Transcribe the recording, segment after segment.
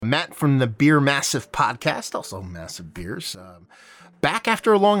Matt from the Beer Massive podcast, also Massive Beers, back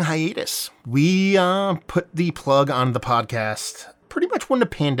after a long hiatus. We put the plug on the podcast pretty much when the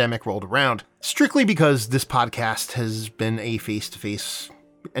pandemic rolled around, strictly because this podcast has been a face-to-face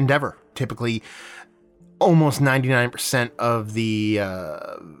endeavor. Typically, almost 99% of the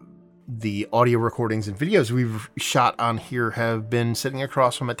audio recordings and videos we've shot on here have been sitting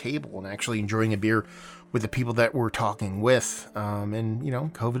across from a table and actually enjoying a beer with the people that we're talking with. And,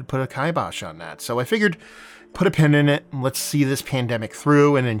 COVID put a kibosh on that. So I figured put a pin in it and let's see this pandemic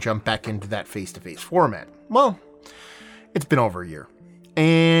through and then jump back into that face-to-face format. Well, it's been over a year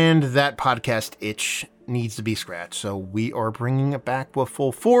and that podcast itch needs to be scratched. So we are bringing it back with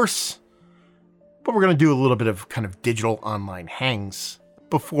full force, but we're going to do a little bit of kind of digital online hangs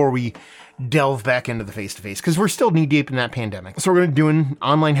before we delve back into the face-to-face, because we're still knee-deep in that pandemic. So we're going to be doing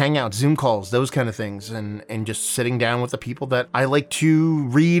online hangouts, Zoom calls, those kind of things, and just sitting down with the people that I like to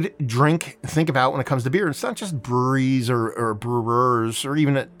read, drink, think about when it comes to beer. It's not just breweries or brewers, or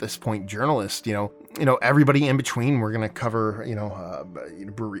even at this point, journalists, everybody in between. We're going to cover,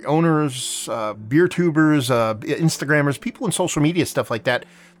 brewery owners, beer tubers, Instagrammers, people in social media, stuff like that.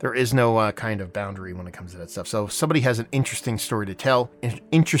 There is no kind of boundary when it comes to that stuff. So if somebody has an interesting story to tell, an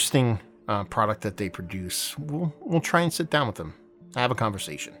interesting product that they produce, we'll try and sit down with them, have a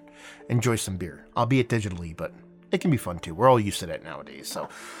conversation, enjoy some beer, albeit digitally, but it can be fun too. We're all used to that nowadays. So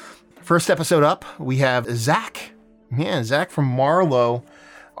first episode up, we have Zach. Yeah, Zach from Marlowe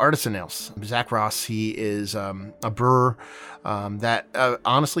Artisan Ales. Zach Ross, he is a brewer that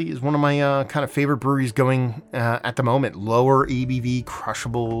honestly is one of my kind of favorite breweries going at the moment. Lower ABV,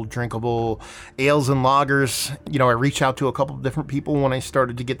 crushable, drinkable ales and lagers. I reached out to a couple of different people when I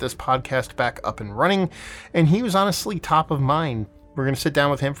started to get this podcast back up and running, and he was honestly top of mind. We're going to sit down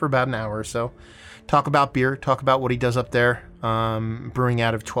with him for about an hour or so, talk about beer, talk about what he does up there, brewing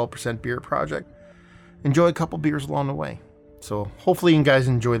out of 12% Beer Project. Enjoy a couple beers along the way. So hopefully you guys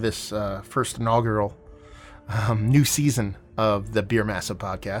enjoy this first inaugural new season of the Beer Massive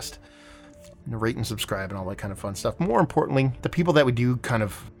podcast. Rate and subscribe and all that kind of fun stuff. More importantly, the people that we do kind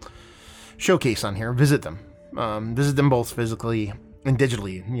of showcase on here, visit them. Visit them both physically and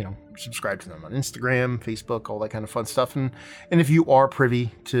digitally. Subscribe to them on Instagram, Facebook, all that kind of fun stuff. And if you are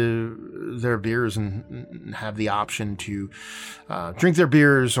privy to their beers and have the option to drink their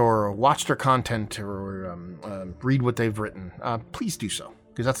beers or watch their content or read what they've written, please do so.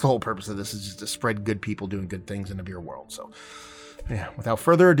 Because that's the whole purpose of this, is just to spread good people doing good things in the beer world. So, yeah, without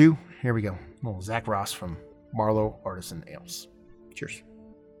further ado, here we go. Little Zach Ross from Marlowe Artisan Ales. Cheers.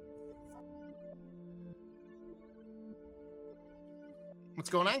 What's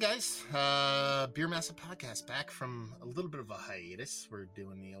going on, guys? Beer Massive podcast, back from a little bit of a hiatus. We're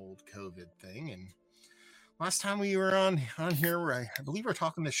doing the old COVID thing, and last time we were on here, I believe we're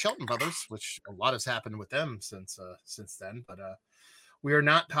talking to Shelton Brothers, which a lot has happened with them since then. But we are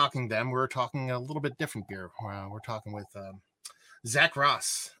not talking them. We're talking a little bit different beer. We're talking with Zach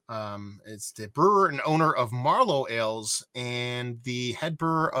Ross. It's the brewer and owner of Marlowe Ales and the head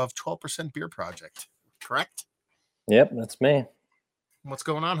brewer of 12% Beer Project. Correct? Yep, that's me. What's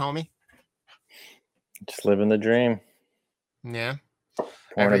going on, homie? Just living the dream. Yeah.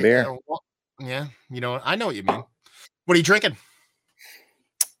 Pouring a beer. Yeah. I know what you mean. What are you drinking?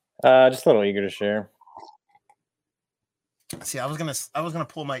 Just a little eager to share. See, I was gonna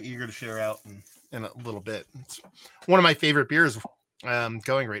pull my eager to share out in a little bit. It's one of my favorite beers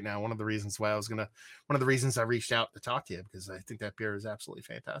going right now. One of the reasons I reached out to talk to you, because I think that beer is absolutely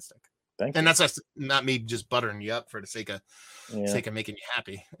fantastic. Thank you. And that's just not me just buttering you up for the sake of making you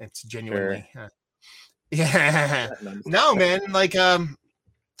happy. It's genuinely, yeah. No, man. Like,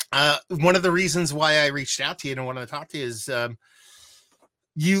 one of the reasons why I reached out to you and wanted to talk to you is,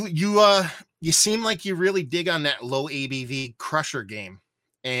 you seem like you really dig on that low ABV crusher game,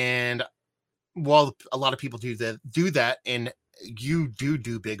 and while a lot of people do that, and you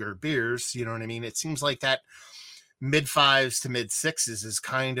do bigger beers, you know what I mean? It seems like that mid 5s to mid 6s is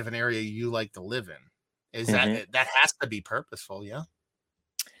kind of an area you like to live in. Is that has to be purposeful? Yeah.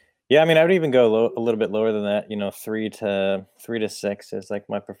 Yeah. I mean, I would even go a little bit lower than that. 3 to 6 is like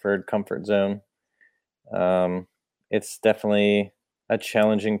my preferred comfort zone. It's definitely a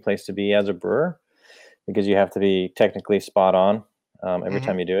challenging place to be as a brewer, because you have to be technically spot on every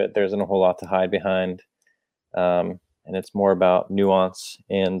time you do it. There isn't a whole lot to hide behind, and it's more about nuance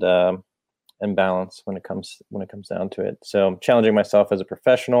and balance when it comes down to it. So I'm challenging myself as a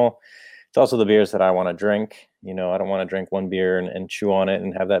professional. It's also the beers that I want to drink. I don't want to drink one beer and chew on it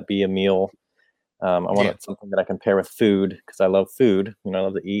and have that be a meal. I want something that I can pair with food, because I love food. I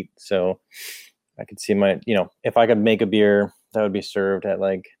love to eat. So I could see if I could make a beer that would be served at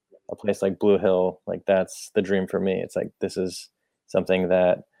like a place like Blue Hill, like that's the dream for me. It's like, this is something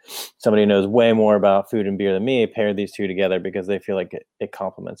that somebody who knows way more about food and beer than me paired these two together because they feel like it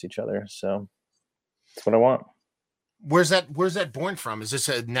complements each other. So that's what I want. Where's that born from? Is this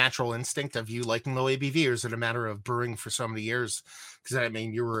a natural instinct of you liking low ABV, or is it a matter of brewing for so many years? Because I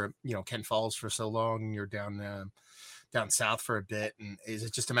mean, you were Kent Falls for so long, and you're down south for a bit, and is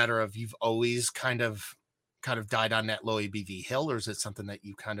it just a matter of you've always kind of died on that low ABV hill, or is it something that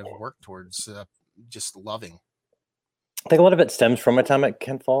you kind of work towards just loving? I think a lot of it stems from my time at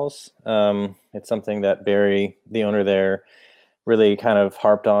Kent Falls. It's something that Barry, the owner there, really kind of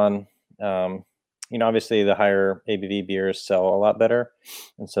harped on. Obviously the higher ABV beers sell a lot better.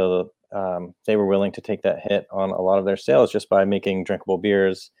 And so they were willing to take that hit on a lot of their sales just by making drinkable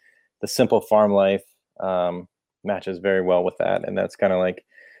beers. The simple farm life matches very well with that. And that's kind of like,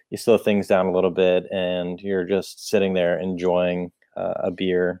 you slow things down a little bit and you're just sitting there enjoying a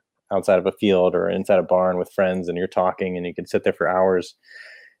beer outside of a field or inside a barn with friends, and you're talking and you can sit there for hours.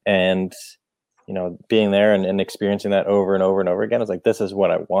 And being there and experiencing that over and over and over again is like, this is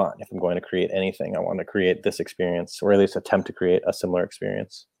what I want. If I'm going to create anything, I want to create this experience, or at least attempt to create a similar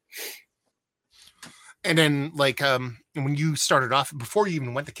experience. And then like, when you started off, before you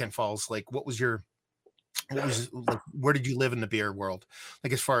even went to Kent Falls, like what was like, where did you live in the beer world?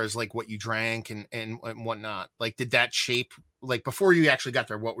 Like, as far as like what you drank and whatnot, like, did that shape, like before you actually got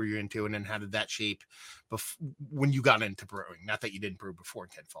there, what were you into? And then how did that shape when you got into brewing? Not that you didn't brew before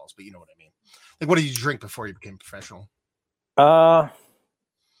Kent Falls, but you know what I mean? Like, what did you drink before you became professional? I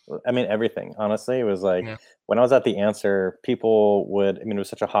mean, everything, honestly. It was like, when I was at The Answer, people would, it was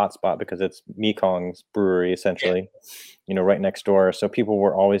such a hot spot because it's Mekong's brewery, essentially, right next door. So people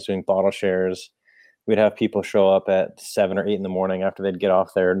were always doing bottle shares. We'd have people show up at 7 or 8 in the morning after they'd get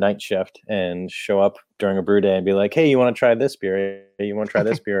off their night shift and show up during a brew day and be like, hey, you want to try this beer? Hey, you want to try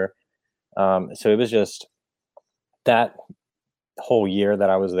this beer? So it was just that whole year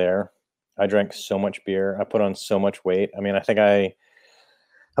that I was there, I drank so much beer. I put on so much weight. I mean, I think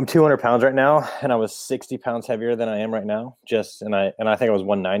I'm 200 pounds right now, and I was 60 pounds heavier than I am right now. And I think I was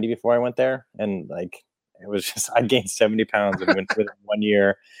 190 before I went there. And like, it was just, I gained 70 pounds within 1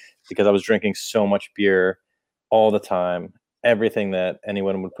 year because I was drinking so much beer all the time. Everything that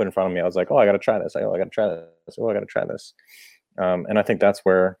anyone would put in front of me, I was like, oh, I got to try this. I got to try this. Oh, I got to try this. And I think that's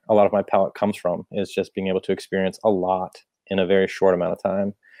where a lot of my palate comes from, is just being able to experience a lot in a very short amount of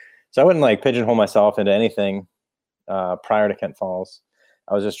time. So I wouldn't like pigeonhole myself into anything prior to Kent Falls.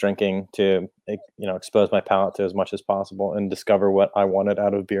 I was just drinking to, expose my palate to as much as possible and discover what I wanted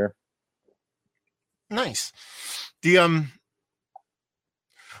out of beer. Nice.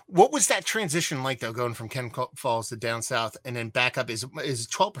 What was that transition like, though, going from Kent Falls to down south and then back up? Is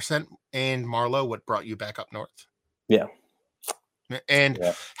 12% and Marlowe what brought you back up north? Yeah. And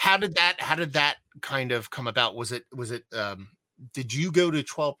how did that kind of come about? Was it did you go to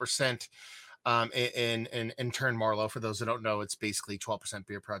 12% and turn Marlowe? For those that don't know, it's basically 12%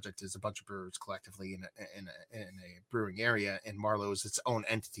 Beer Project is a bunch of brewers collectively in a brewing area, and Marlowe is its own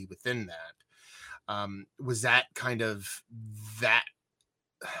entity within that. Was that kind of that?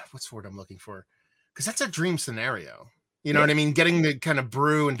 What's the word I'm looking for? Because that's a dream scenario. You know what I mean? Getting to kind of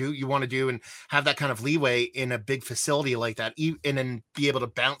brew and do what you want to do and have that kind of leeway in a big facility like that, and then be able to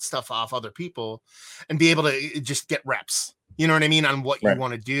bounce stuff off other people and be able to just get reps. You know what I mean? On what you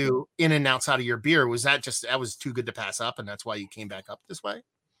want to do in and outside of your beer. Was that was too good to pass up, and that's why you came back up this way?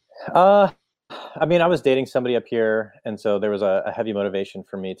 I mean, I was dating somebody up here, and so there was a heavy motivation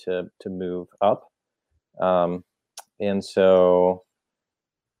for me to move up. And so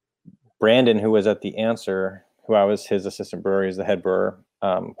Brandon, who was at The Answer, who I was his assistant brewer, he's the head brewer,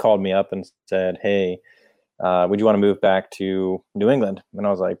 called me up and said, hey, would you want to move back to New England? And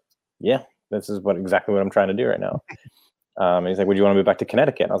I was like, yeah, this is exactly what I'm trying to do right now. He's like, would you want to move back to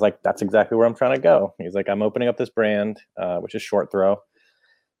Connecticut? And I was like, that's exactly where I'm trying to go. He's like, I'm opening up this brand, which is Short Throw.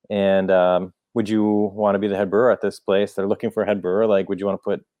 And would you want to be the head brewer at this place? They're looking for a head brewer. Like, would you want to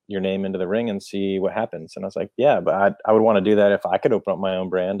put your name into the ring and see what happens? And I was like, yeah, but I would want to do that if I could open up my own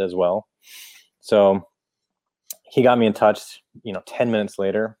brand as well. So he got me in touch, 10 minutes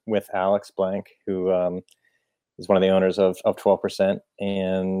later with Alex Blank, who is one of the owners of 12%.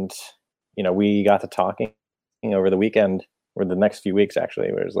 And, we got to talking over the weekend, or the next few weeks,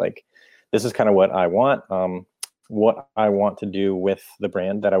 actually, where it was like, this is kind of what I want. What I want to do with the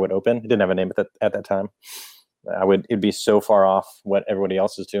brand that I would open. It didn't have a name at that time. It'd be so far off what everybody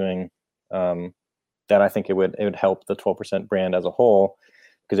else is doing that I think it would help the 12% brand as a whole,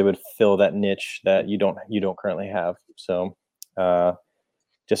 because it would fill that niche that you don't currently have. So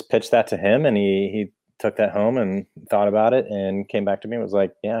just pitched that to him, and he took that home and thought about it and came back to me and was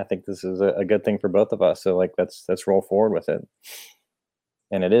like, yeah, I think this is a good thing for both of us. So like, let's roll forward with it.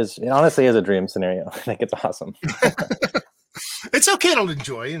 And it honestly is a dream scenario. I think it's awesome. It's okay to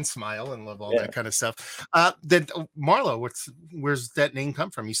enjoy and smile and love all that kind of stuff. Then Marlo, where's that name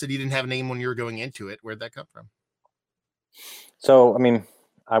come from? You said you didn't have a name when you were going into it. Where'd that come from? So, I mean,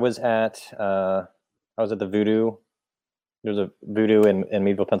 I was at the Voodoo. There's a Voodoo in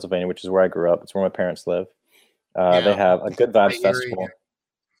Meadville, Pennsylvania, which is where I grew up. It's where my parents live. They have a Good Vibes Festival.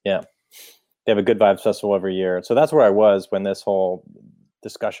 Yeah. They have a Good Vibes Festival every year. So that's where I was when this whole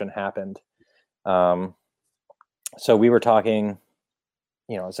discussion happened. So we were talking,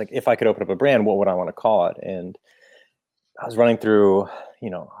 it's like, if I could open up a brand, what would I want to call it? And I was running through,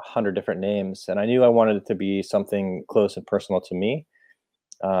 100 different names, and I knew I wanted it to be something close and personal to me.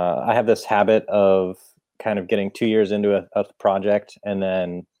 I have this habit of kind of getting 2 years into a project and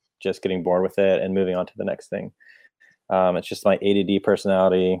then just getting bored with it and moving on to the next thing. It's just my ADD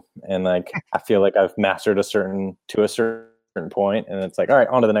personality. And like, I feel like I've mastered to a certain point, and it's like, all right,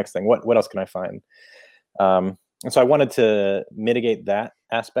 on to the next thing. What else can I find? And so I wanted to mitigate that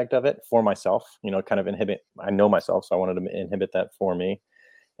aspect of it for myself, kind of inhibit. I know myself, so I wanted to inhibit that for me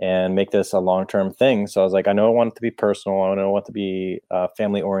and make this a long-term thing. So I was like, I know I want it to be personal. I know I want it to be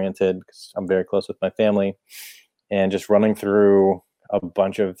family oriented, because I'm very close with my family, and just running through a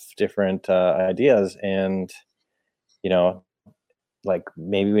bunch of different ideas. And, like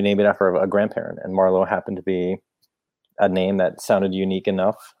maybe we name it after a grandparent, and Marlo happened to be a name that sounded unique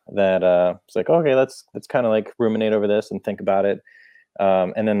enough that it's like, okay, let's kind of like ruminate over this and think about it.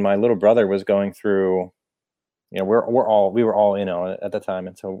 And then my little brother was going through, we were all in on it at the time,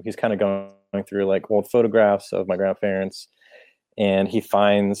 and so he's kind of going through like old photographs of my grandparents, and he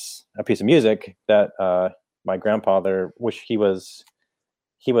finds a piece of music that my grandfather, which he was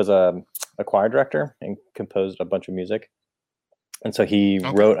a choir director and composed a bunch of music, and so he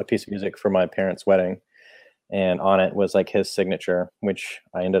wrote a piece of music for my parents' wedding. And on it was like his signature, which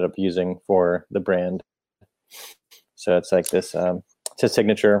I ended up using for the brand. So it's like this, it's his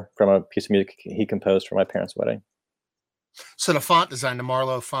signature from a piece of music he composed for my parents' wedding. So the font design, the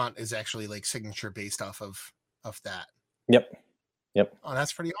Marlo font, is actually like signature based off of that. Yep. Oh,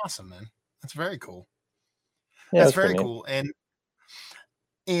 that's pretty awesome, man. That's very cool. Yeah, that's very cool.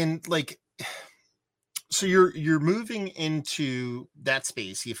 And like, so you're moving into that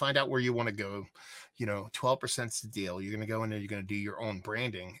space. You find out where you want to go. 12% is the deal. You're going to go in there. You're going to do your own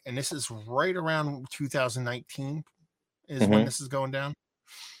branding. And this is right around 2019 is when this is going down.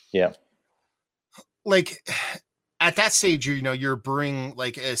 Yeah. Like at that stage, you're brewing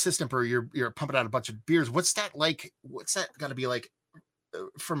like an assistant brewer. You're pumping out a bunch of beers. What's that like? What's that got to be like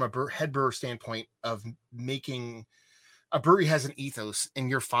from a head brewer standpoint of making a brewery has an ethos and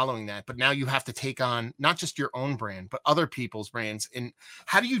you're following that, but now you have to take on not just your own brand, but other people's brands. And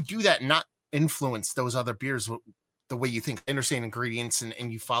how do you do that and not influence those other beers the way you think? I understand ingredients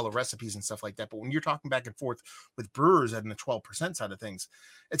and you follow recipes and stuff like that. But when you're talking back and forth with brewers and the 12% side of things,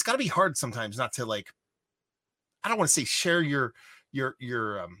 it's got to be hard sometimes not to like, I don't want to say share your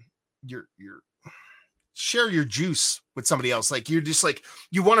share your juice with somebody else. Like you're just like,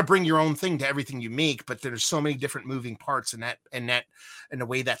 you want to bring your own thing to everything you make, but there's so many different moving parts and the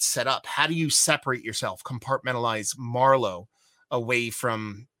way that's set up. How do you separate yourself, compartmentalize Marlo away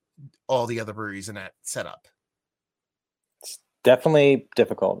from all the other breweries in that setup? It's definitely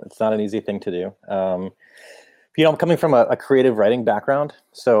difficult. It's not an easy thing to do. I'm coming from a creative writing background.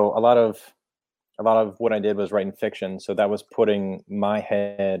 So a lot of what I did was writing fiction. So that was putting my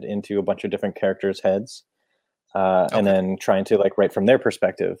head into a bunch of different characters' heads, and then trying to like write from their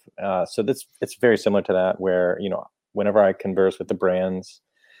perspective. So it's very similar to that, where, whenever I converse with the brands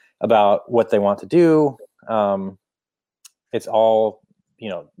about what they want to do, it's all,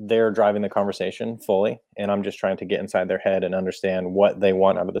 they're driving the conversation fully, and I'm just trying to get inside their head and understand what they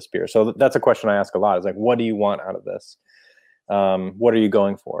want out of this beer. So that's a question I ask a lot, is like, what do you want out of this? What are you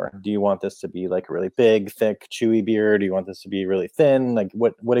going for? Do you want this to be like a really big, thick, chewy beer? Do you want this to be really thin? Like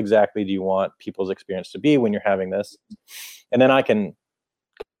what exactly do you want people's experience to be when you're having this? And then I can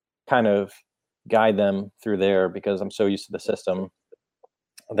kind of guide them through there, because I'm so used to the system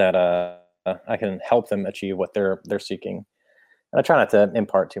that I can help them achieve what they're seeking. And I try not to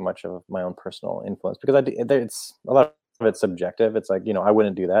impart too much of my own personal influence, because it's a lot of it's subjective. It's like, I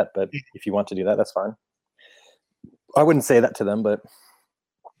wouldn't do that, but if you want to do that, that's fine. I wouldn't say that to them, but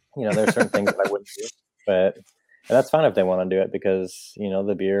there's certain things that I wouldn't do, and that's fine if they want to do it, because,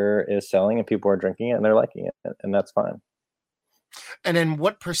 the beer is selling and people are drinking it and they're liking it, and that's fine. And then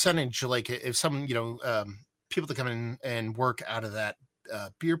what percentage, like if some, people that come in and work out of that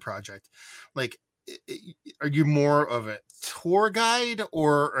beer project, like are you more of a tour guide,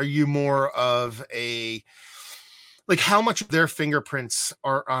 or are you more of a, like, how much of their fingerprints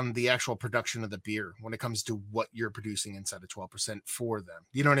are on the actual production of the beer when it comes to what you're producing inside of 12% for them?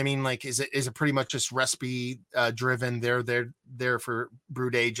 You know what I mean? Like, is it pretty much just recipe driven? They're there for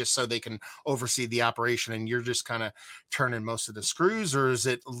brew day just so they can oversee the operation, and you're just kind of turning most of the screws, or is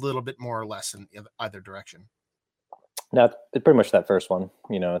it a little bit more or less in either direction? Now, it's pretty much that first one.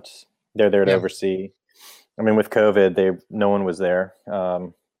 They're there to Yeah. oversee. I mean, with COVID, no one was there.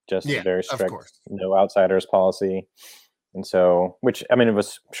 Just Yeah, very of strict, course. no outsiders policy. And so, which, I mean, it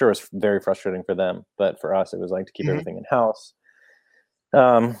was very frustrating for them, but for us, it was like to keep Mhm. everything in house.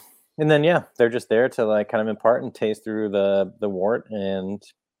 And then, yeah, they're just there to like kind of impart and taste through the wort and,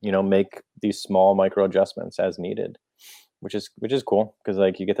 make these small micro adjustments as needed, which is cool. Cause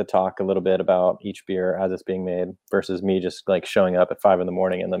like you get to talk a little bit about each beer as it's being made versus me just like showing up at 5 a.m.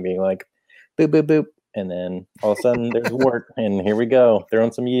 and then being like, boop, boop, boop. And then all of a sudden there's wort and here we go,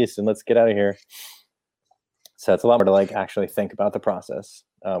 throwing some yeast and let's get out of here. So it's a lot more to like actually think about the process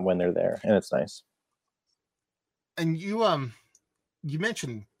when they're there, and it's nice. And you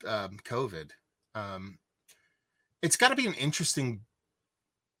mentioned COVID. Um, it's got to be an interesting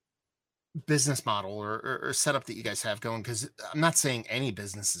business model or setup that you guys have going, because I'm not saying any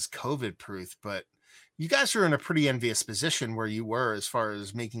business is COVID proof, but you guys are in a pretty envious position where you were as far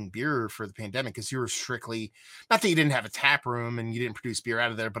as making beer for the pandemic, because you were strictly, not that you didn't have a tap room and you didn't produce beer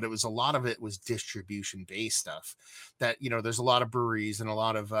out of there, but it was a lot of it was distribution based stuff that, there's a lot of breweries and a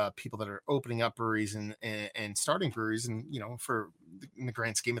lot of people that are opening up breweries and starting breweries. And, for in the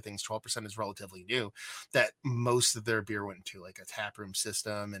grand scheme of things, 12% is relatively new, that most of their beer went into like a tap room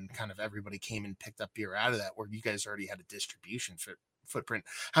system, and kind of everybody came and picked up beer out of that, where you guys already had a distribution footprint.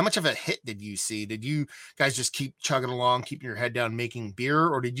 How much of a hit did you see? Did you guys just keep chugging along, keeping your head down, making beer,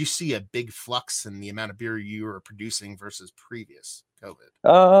 or did you see a big flux in the amount of beer you were producing versus previous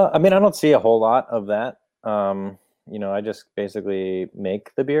COVID? I mean, I don't see a whole lot of that. I just basically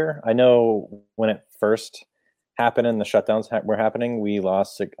make the beer. I know when it first happened and the shutdowns were happening, we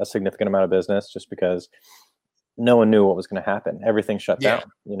lost a significant amount of business just because no one knew what was going to happen. Everything shut Yeah.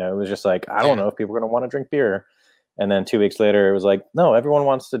 down. It was just like, I don't know if people are going to want to drink beer. And then 2 weeks later, it was like, no, everyone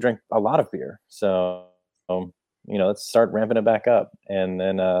wants to drink a lot of beer. So, let's start ramping it back up. And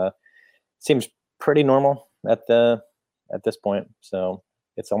then it seems pretty normal at this point. So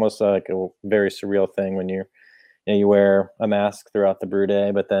it's almost like a very surreal thing when you wear a mask throughout the brew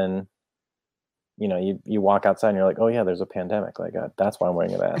day, but then you walk outside and you're like, oh yeah, there's a pandemic. Like that's why I'm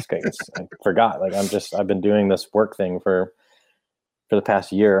wearing a mask. I forgot. Like I've been doing this work thing for the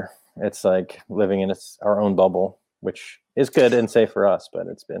past year. It's like living in our own bubble, which is good and safe for us, but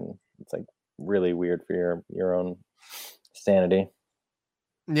it's like really weird for your own sanity.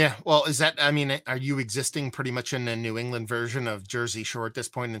 Yeah. Well, I mean, are you existing pretty much in a New England version of Jersey Shore at this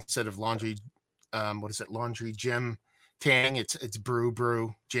point, instead of laundry? What is it? Laundry gym tanning. It's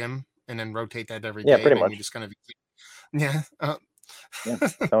brew gym, and then rotate that every Yeah, day. pretty And then much. you just kind of, yeah. Yeah,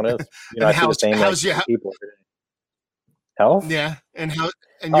 that's how it is. And I see the same like people every day. Health? yeah. And Oh,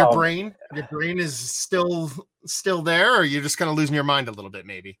 your brain is still there, or you're just kind of losing your mind a little bit,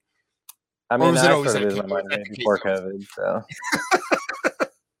 maybe? I Or mean, was it I always started that losing case? my Was mind that way the case before always? COVID. So,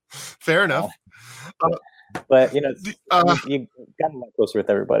 Fair enough. Uh, but you gotten a lot closer with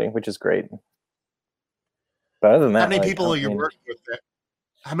everybody, which is great. But other than how that, many like, people I are you mean, working with there?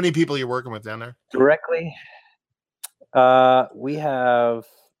 How many people are you working with down there? directly, we have.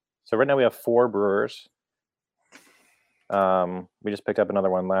 So right now we have 4 brewers. We just picked up another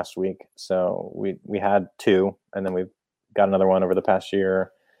one last week. So we had 2, and then we've got another one over the past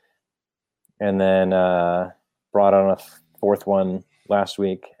year, and then brought on a 4th one last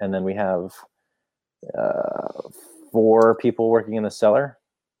week, and then we have 4 people working in the cellar,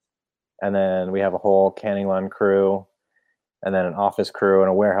 and then we have a whole canning line crew, and then an office crew and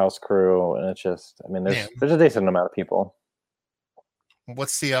a warehouse crew, and it's just, I mean, Yeah. there's a decent amount of people,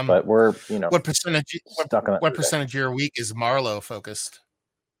 What's the but we're what percentage stuck on that. what percentage of your week is Marlowe focused?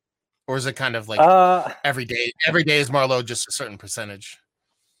 Or is it kind of like Uh, every day is Marlowe, just a certain percentage?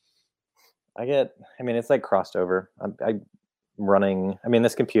 I mean, it's like crossed over. I'm running. I mean,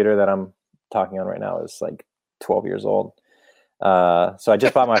 this computer that I'm talking on right now is like 12 years old. So I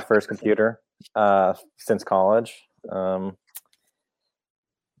just bought my first computer since college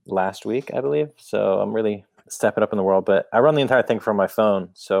last week, I believe. So I'm really stepping up in the world. But I run the entire thing from my phone,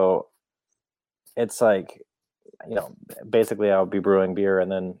 so it's like, basically I'll be brewing beer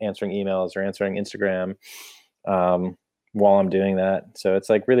and then answering emails or answering Instagram while I'm doing that. So it's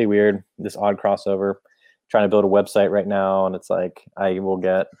like really weird, this odd crossover. Trying to build a website right now, and it's like I will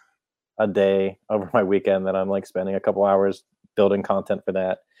get a day over my weekend that I'm like spending a couple hours building content for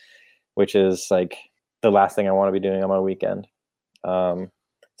that, which is like the last thing I want to be doing on my weekend. So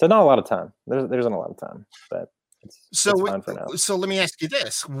not a lot of time. There isn't a lot of time, but it's fine for now. So let me ask you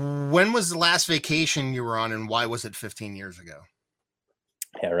this. When was the last vacation you were on, and why was it 15 years ago?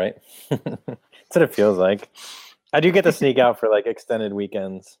 Yeah, right. That's what it feels like. I do get to sneak out for like extended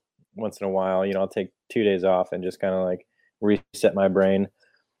weekends once in a while. You know, I'll take 2 days off and just kind of like reset my brain.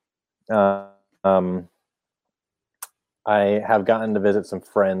 I have gotten to visit some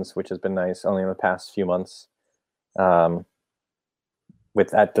friends, which has been nice only in the past few months.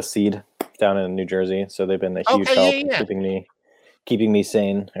 With at the Seed down in New Jersey. So they've been a huge help in keeping me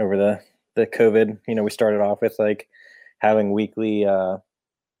sane over the COVID. You know, we started off with like having weekly God,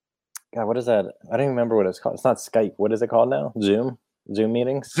 what is that? I don't even remember what it's called. It's not Skype. What is it called now? Zoom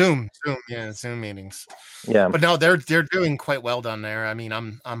meetings. Zoom meetings. Yeah, but no, they're doing quite well down there. I mean,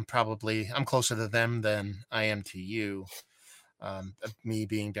 I'm closer to them than I am to you. Me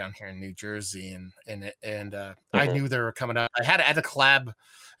being down here in New Jersey, and I knew they were coming up. I had a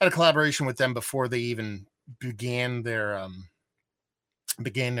collaboration with them before they even began their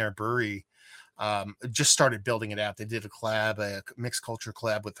brewery. Just started building it out. They did a mixed culture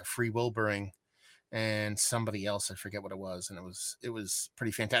collab with the Free Will Brewing and somebody else. I forget what it was. And it was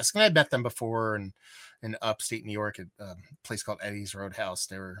pretty fantastic. And I met them before in upstate New York at a place called Eddie's Roadhouse.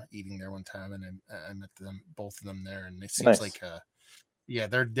 They were eating there one time, and I met both of them there. And it seems like,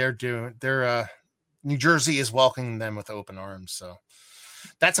 New Jersey is welcoming them with open arms. So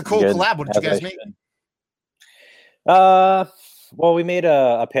that's a cool collab. What did you guys make? Well, we made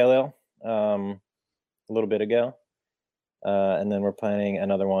a pale ale a little bit ago, and then we're planning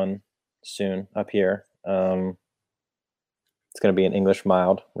another one soon up here. It's going to be an English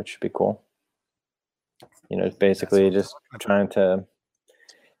mild, which should be cool. You know, basically just trying to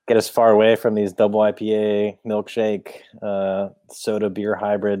get as far away from these double IPA, milkshake, soda beer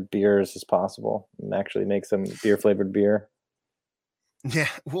hybrid beers as possible, and actually make some beer flavored beer. Yeah,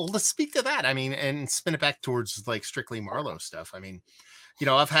 well, let's speak to that. I mean, and spin it back towards like strictly Marlowe stuff. I mean, you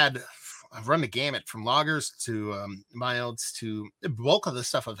know, I've run the gamut from lagers to milds to the bulk of the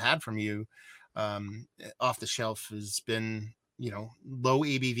stuff I've had from you off the shelf has been, you know, low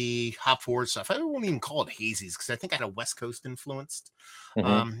ABV, hop forward stuff. I won't even call it hazies because I think I had a West Coast influenced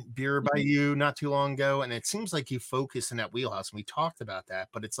beer by you not too long ago. And it seems like you focus in that wheelhouse. And we talked about that,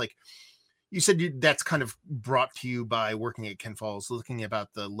 but it's like, you said that's kind of brought to you by working at Ken Falls, looking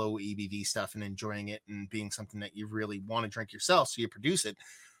about the low ABV stuff and enjoying it and being something that you really want to drink yourself. So you produce it.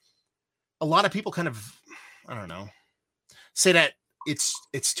 A lot of people kind of, I don't know, say that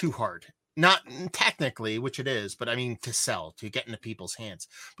it's too hard. Not technically, which it is, but I mean, to sell, to get into people's hands.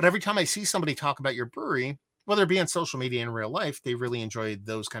 But every time I see somebody talk about your brewery, whether it be on social media in real life, they really enjoy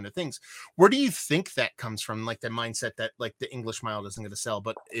those kind of things. Where do you think that comes from? Like the mindset that like the English mild isn't going to sell,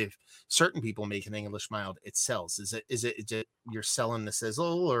 but if certain people make an English mild, it sells. Is it you're selling the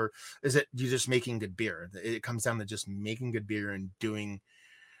sizzle, or is it you're just making good beer? It comes down to just making good beer and doing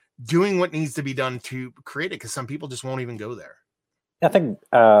what needs to be done to create it. Because some people just won't even go there. I think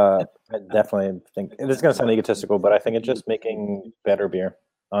I definitely think this is going to sound egotistical, but I think it's just making better beer,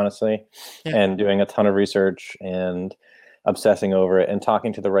 honestly, and doing a ton of research and obsessing over it and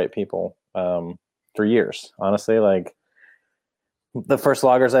talking to the right people for years. Honestly, like the first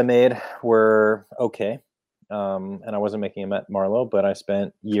lagers I made were okay, and I wasn't making them at Marlowe, but I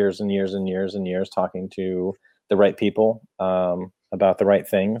spent years and years and years and years talking to the right people about the right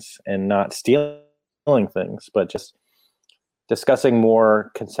things and not stealing things, but just discussing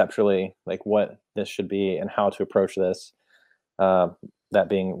more conceptually, like what this should be and how to approach this, that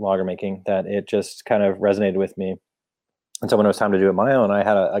being lager making, that it just kind of resonated with me. And so when it was time to do it my own, I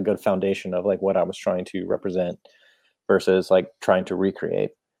had a good foundation of like what I was trying to represent versus like trying to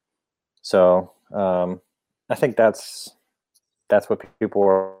recreate. So I think that's what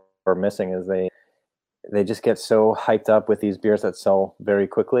people are missing, is they just get so hyped up with these beers that sell very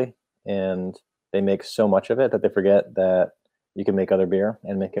quickly, and they make so much of it that they forget that you can make other beer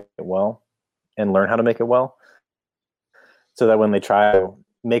and make it well and learn how to make it well, so that when they try to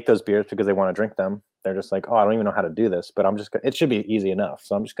make those beers because they want to drink them, they're just like, oh, I don't even know how to do this, but it should be easy enough.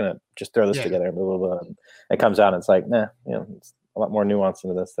 So I'm just going to just throw this together. It comes out and it's like, nah, you know, it's a lot more nuance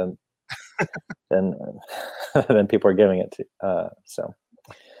into this than than people are giving it to. So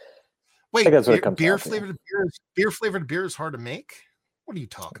wait, beer flavored beer is hard to make? What are you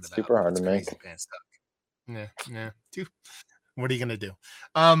talking about? Super hard to make. Yeah. What are you gonna do?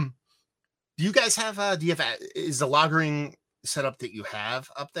 Do you guys have? Is the lagering setup that you have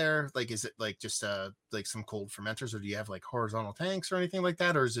up there? Like, is it like just like some cold fermenters, or do you have like horizontal tanks or anything like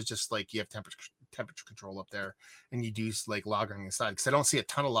that, or is it just like you have temperature control up there and you do like lagering inside? Because I don't see a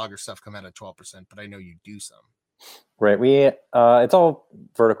ton of lager stuff come out at 12%, but I know you do some. Right. It's all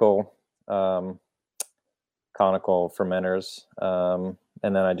vertical, conical fermenters, and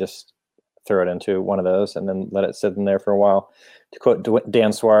then I just throw it into one of those and then let it sit in there for a while. To quote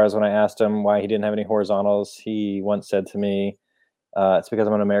Dan Suarez, when I asked him why he didn't have any horizontals, he once said to me, it's because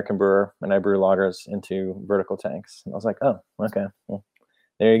I'm an American brewer and I brew lagers into vertical tanks. And I was like, oh, okay. Well,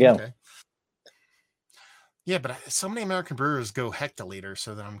 there you go. Okay. Yeah, but so many American brewers go hectoliter,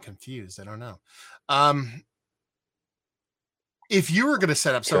 so that I'm confused. I don't know. If you were going to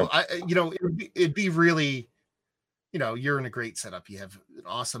set up, so it'd be really, you're in a great setup. You have an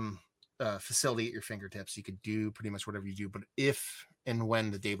awesome facility at your fingertips. You could do pretty much whatever you do. But if and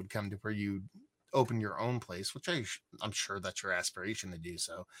when the day would come to where you open your own place, which I'm sure that's your aspiration to do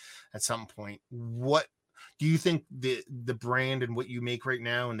so at some point, what do you think the brand and what you make right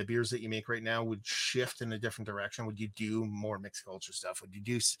now and the beers that you make right now would shift in a different direction? Would you do more mixed culture stuff?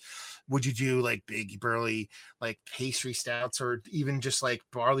 Would you do like big burly, like pastry stouts, or even just like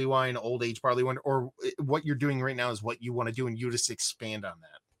barley wine, old age barley wine, or what you're doing right now is what you want to do and you just expand on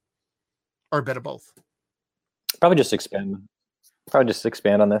that, or a bit of both? Probably just expand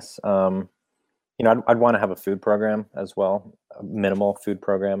on this. I'd want to have a food program as well, a minimal food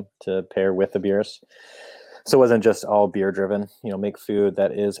program to pair with the beers. So it wasn't just all beer driven, make food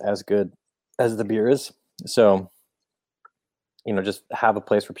that is as good as the beer is. So, just have a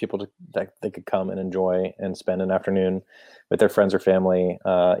place for people that they could come and enjoy and spend an afternoon with their friends or family,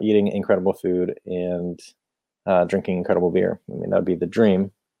 eating incredible food and drinking incredible beer. I mean, that would be the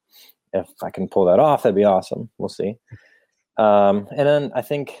dream. If I can pull that off, that'd be awesome. We'll see. And then I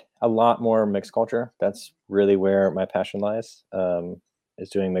think a lot more mixed culture. That's really where my passion lies,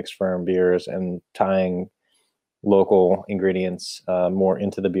 is doing mixed ferm beers and tying local ingredients more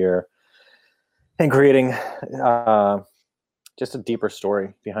into the beer and creating just a deeper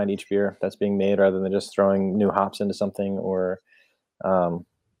story behind each beer that's being made, rather than just throwing new hops into something or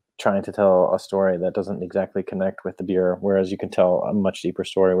trying to tell a story that doesn't exactly connect with the beer, whereas you can tell a much deeper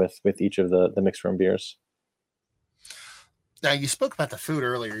story with each of the mixed ferm beers. Now, you spoke about the food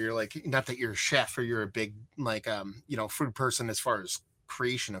earlier. You're like, not that you're a chef or you're a big food person as far as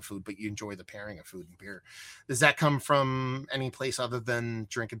creation of food, but you enjoy the pairing of food and beer. Does that come from any place other than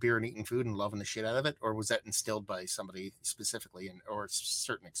drinking beer and eating food and loving the shit out of it, or was that instilled by somebody specifically, or a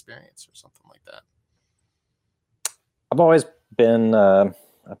certain experience or something like that? I've always been a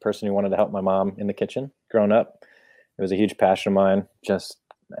person who wanted to help my mom in the kitchen growing up. It was a huge passion of mine. Just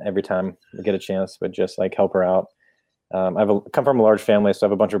every time we get a chance, would just like help her out. I come from a large family, so I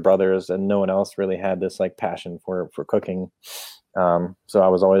have a bunch of brothers, and no one else really had this like passion for cooking. So I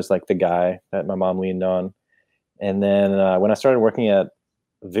was always like the guy that my mom leaned on. And then when I started working at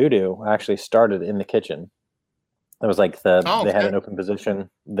Voodoo, I actually started in the kitchen. It was like they had an open position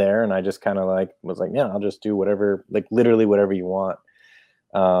there, and I just kind of like was like, yeah, I'll just do whatever, like literally whatever you want.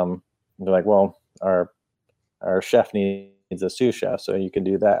 They're like, well, our chef needs a sous chef, so you can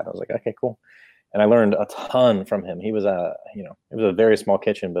do that. I was like, okay, cool. And I learned a ton from him. He was it was a very small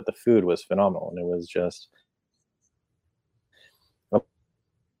kitchen, but the food was phenomenal. And it was just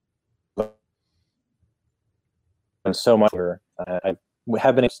so much. I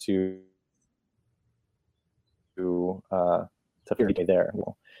have been able to be there.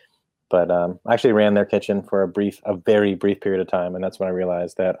 But I actually ran their kitchen for a very brief period of time. And that's when I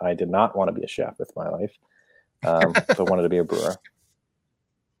realized that I did not want to be a chef with my life, but wanted to be a brewer.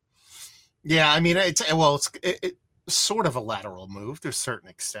 Yeah, I mean, it's sort of a lateral move to a certain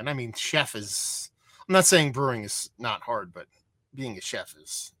extent. I mean, I'm not saying brewing is not hard, but being a chef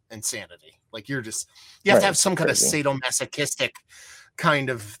is insanity. Like you have to have some kind of sadomasochistic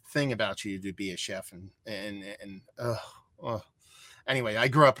kind of thing about you to be a chef. Anyway, I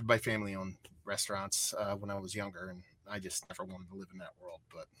grew up in my family-owned restaurants when I was younger, and I just never wanted to live in that world.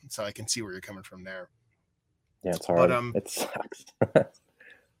 But so I can see where you're coming from there. Yeah, it's hard. It sucks.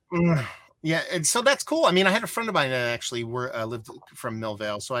 Yeah, and so that's cool. I mean, I had a friend of mine that actually lived from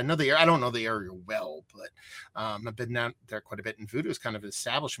Millvale, so I know the area. I don't know the area well, but I've been out there quite a bit. And Voodoo is kind of an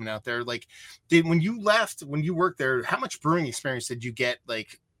establishment out there. Like, when you worked there, how much brewing experience did you get,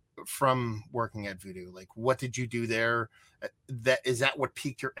 like, from working at Voodoo? Like, what did you do there? Is that what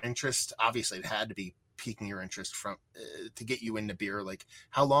piqued your interest? Obviously, it had to be piquing your interest from to get you into beer. Like,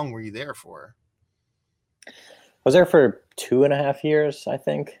 how long were you there for? I was there for 2.5 years, I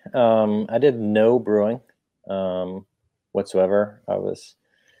think. I did no brewing whatsoever. I was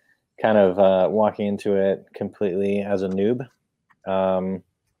kind of walking into it completely as a noob.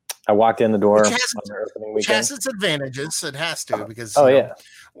 I walked in the door on the opening which has weekend. its advantages. It has to, because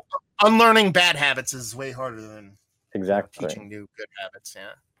unlearning bad habits is way harder than teaching new good habits.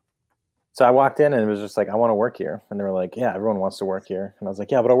 Yeah. So I walked in and it was just like, I want to work here. And they were like, yeah, everyone wants to work here. And I was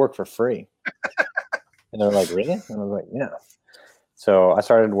like, yeah, but I'll work for free. And they were like, really? And I was like, yeah. So I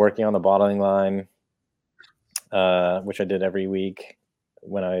started working on the bottling line, which I did every week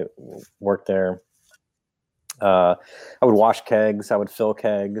when I worked there. I would wash kegs. I would fill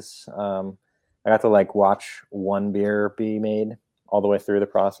kegs. I got to like watch one beer be made all the way through the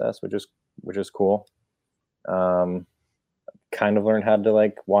process, which is cool. Kind of learned how to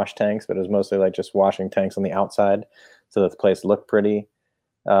like wash tanks, but it was mostly like just washing tanks on the outside so that the place looked pretty.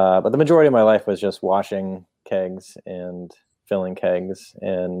 But the majority of my life was just washing kegs and filling kegs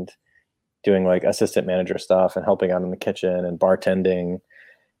and doing like assistant manager stuff and helping out in the kitchen and bartending,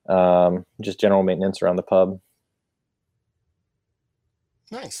 just general maintenance around the pub.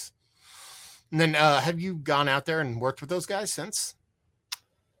 Nice. And then have you gone out there and worked with those guys since?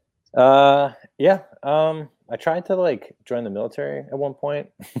 Yeah. I tried to like join the military at one point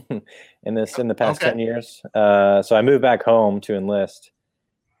in the past 10 years. So I moved back home to enlist,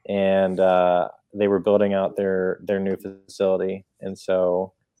 and they were building out their new facility. And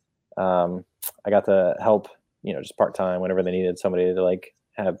so I got to help, just part-time whenever they needed somebody to like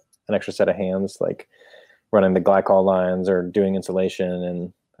have an extra set of hands, like running the glycol lines or doing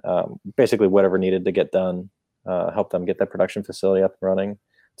insulation and basically whatever needed to get done, help them get that production facility up and running.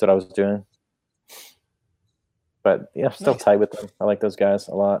 That's what I was doing. But yeah, still tight with them. I like those guys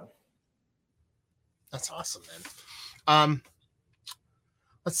a lot. That's awesome, man.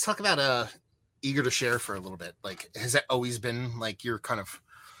 Let's talk about Eager to Share for a little bit. Like, has that always been like your kind of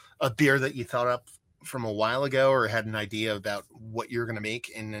a beer that you thought up from a while ago, or had an idea about what you're going to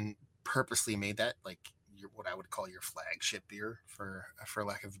make and then purposely made that like what I would call your flagship beer, for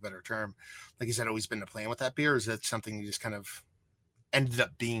lack of a better term? Like, has that always been the plan with that beer, or is that something you just kind of ended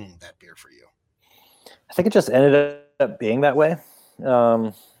up being that beer for you? I think it just ended up being that way.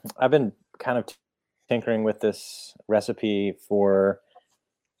 I've been kind of tinkering with this recipe for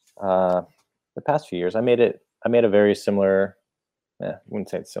the past few years. I made a very similar, I wouldn't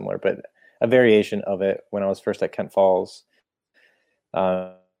say it's similar, but a variation of it when I was first at Kent Falls.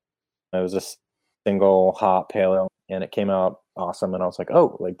 It was a single hop pale ale, and it came out awesome. And I was like,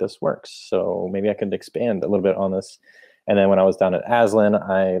 oh, like this works. So maybe I could expand a little bit on this. And then when I was down at Aslan,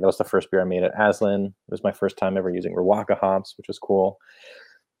 that was the first beer I made at Aslan. It was my first time ever using Riwaka hops, which was cool.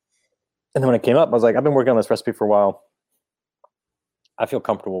 And then when it came up, I was like, I've been working on this recipe for a while. I feel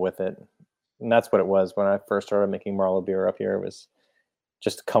comfortable with it. And that's what it was when I first started making Marlowe beer up here. It was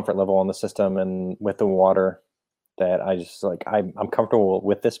just comfort level on the system and with the water that I just like, I'm comfortable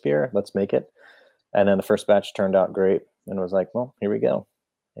with this beer. Let's make it. And then the first batch turned out great. And it was like, well, here we go.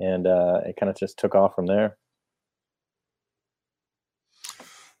 And it kind of just took off from there.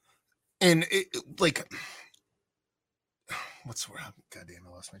 And like, what's the word? Goddamn, I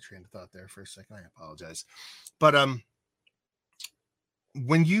lost my train of thought there for a second. I apologize. But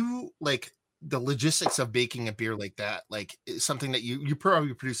when you like the logistics of baking a beer like that, like is something that you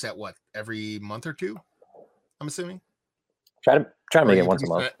probably produce that what, every month or two? I'm assuming. Try to make it once a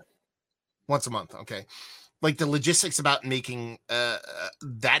month. Once a month, okay. Like the logistics about making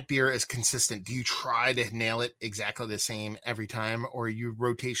that beer is consistent. Do you try to nail it exactly the same every time, or are you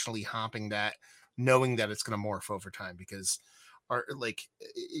rotationally hopping that, knowing that it's going to morph over time? Because are like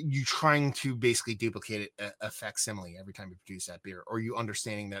you trying to basically duplicate it a facsimile every time you produce that beer, or are you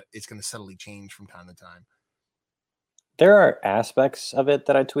understanding that it's going to subtly change from time to time? There are aspects of it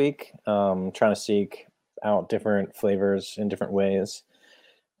that I tweak, trying to seek out different flavors in different ways.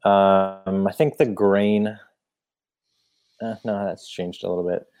 I think the grain, no, that's changed a little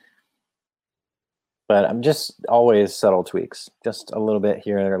bit. But I'm just always subtle tweaks, just a little bit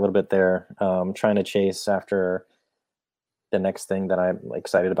here, a little bit there, trying to chase after the next thing that I'm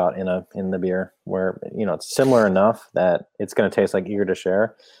excited about in the beer, where it's similar enough that it's going to taste like Eager to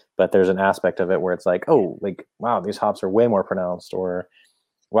Share, but there's an aspect of it where it's like, oh, like wow, these hops are way more pronounced, or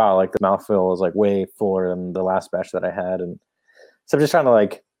wow, like the mouthfeel is like way fuller than the last batch that I had. And so I'm just trying to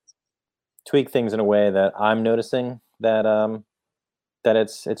like tweak things in a way that I'm noticing that that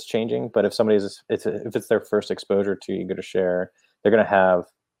it's changing. But if if it's their first exposure to Eager to Share, they're going to have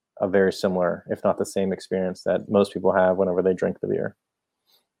a very similar, if not the same experience that most people have whenever they drink the beer.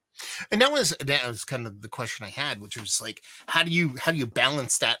 And that was kind of the question I had, which was like, how do you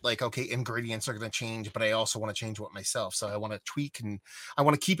balance that? Like, okay, ingredients are going to change, but I also want to change what myself. So I want to tweak and I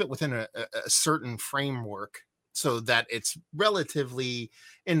want to keep it within a certain framework, so that it's relatively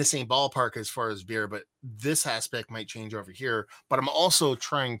in the same ballpark as far as beer, but this aspect might change over here. But I'm also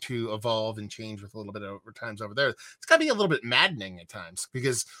trying to evolve and change with a little bit over times over there. It's got to be a little bit maddening at times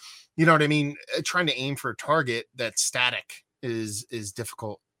because, you know what I mean? Trying to aim for a target that's static is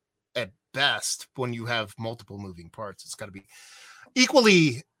difficult at best when you have multiple moving parts. It's got to be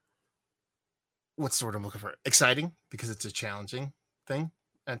equally, what's the word I'm looking for? Exciting, because it's a challenging thing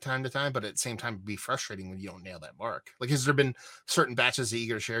at time to time, but at the same time be frustrating when you don't nail that mark. Like, has there been certain batches that you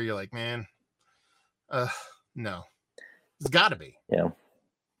got to share? You're like, man, no, it's got to be. Yeah,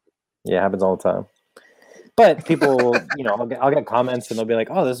 it happens all the time. But people, you know, I'll get comments and they'll be like,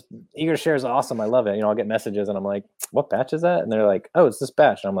 "Oh, this eager share is awesome. I love it." You know, I'll get messages and I'm like, "What batch is that?" And they're like, "Oh, it's this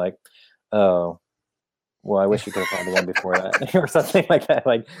batch." And I'm like, "Oh, well, I wish you could have had the one before that," or something like that.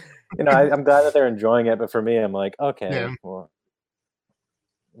 Like, you know, I'm glad that they're enjoying it, but for me, I'm like, okay, well,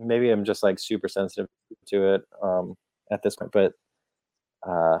 maybe I'm just like super sensitive to it at this point. But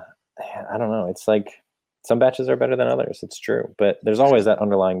I don't know. It's like some batches are better than others. It's true, but there's always that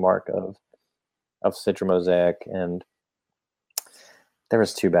underlying mark of Citra Mosaic, and there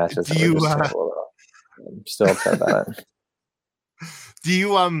was 2 batches. Do you? I'm still upset about it. Do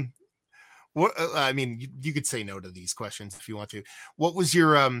you what I mean, you could say no to these questions if you want to. What was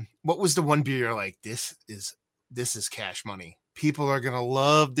your what was the one beer you're like, this is cash money. People are gonna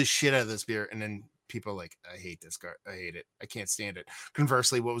love the shit out of this beer, and then people are like, I hate this guy. I hate it. I can't stand it.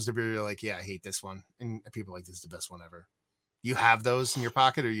 Conversely, what was the beer you're like, yeah, I hate this one, and people are like, this is the best one ever. You have those in your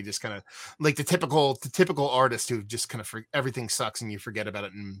pocket, or you just kind of like the typical artist who just kind of everything sucks and you forget about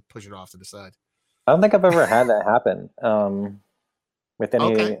it and push it off to the side? I don't think I've ever had that happen with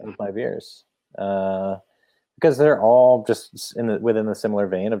any of my beers, because they're all just within the similar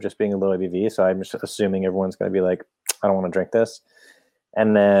vein of just being a low ABV. So I'm just assuming everyone's going to be like, I don't want to drink this.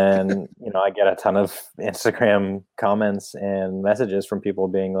 And then, you know, I get a ton of Instagram comments and messages from people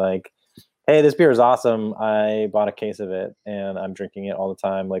being like, hey, this beer is awesome. I bought a case of it and I'm drinking it all the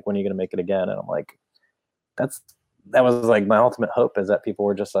time. Like, when are you going to make it again? And I'm like, that was like my ultimate hope, is that people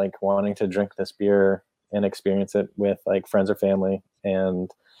were just like wanting to drink this beer and experience it with like friends or family,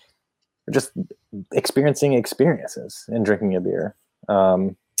 and just experiencing experiences and drinking a beer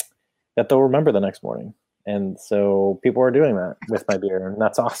that they'll remember the next morning. And so people are doing that with my beer, and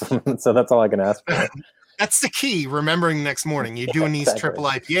that's awesome. So that's all I can ask for. That's the key. Remembering next morning. You're doing these triple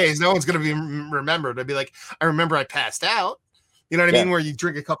IPAs. No one's going to be remembered. I'd be like, I remember I passed out. You know what I mean? Where you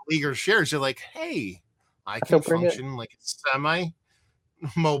drink a couple eager shares, you're like, hey, I can function like a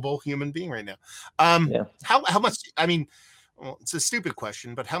semi-mobile human being right now. How much? I mean, well, it's a stupid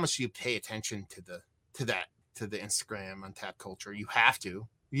question, but how much do you pay attention to the Instagram on tap culture? You have to.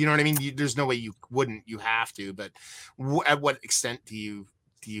 You know what I mean? There's no way you wouldn't. You have to. But at what extent do you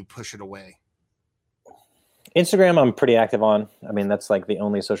push it away? Instagram, I'm pretty active on. I mean, that's like the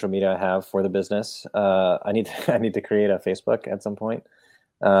only social media I have for the business. I need to create a Facebook at some point,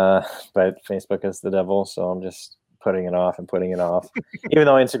 but Facebook is the devil, so I'm just putting it off. Even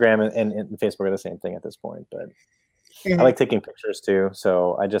though Instagram and Facebook are the same thing at this point. But I like taking pictures too,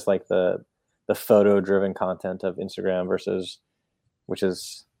 so I just like the photo-driven content of Instagram versus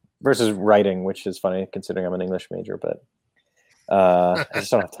writing, which is funny considering I'm an English major, but I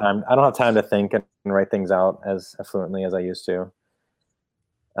just don't have time. I don't have time to think and write things out as fluently as I used to.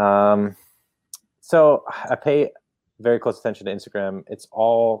 So I pay very close attention to Instagram. It's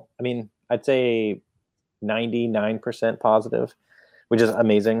all, I mean, I'd say 99% positive, which is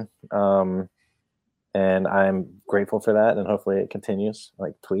amazing. And I'm grateful for that, and hopefully it continues.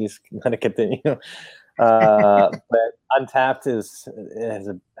 Like, please let it continue. But Untapped is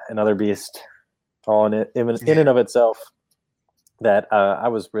another beast, all in and of itself, that I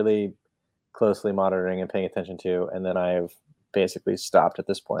was really closely monitoring and paying attention to, and then I've basically stopped at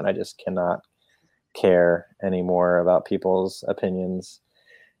this point. I just cannot care anymore about people's opinions,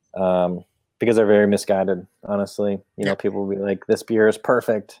 because they're very misguided, honestly. You know, people will be like, this beer is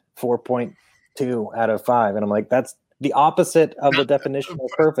perfect, 4.2 out of 5. And I'm like, that's the opposite of the definition of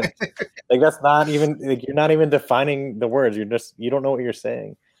perfect. Like, that's not even, like, you're not even defining the words. You don't know what you're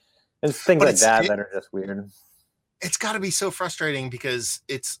saying. It's things like that are just weird. It's got to be so frustrating because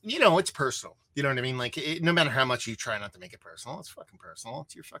it's, you know, it's personal. You know what I mean? Like, no matter how much you try not to make it personal, it's fucking personal.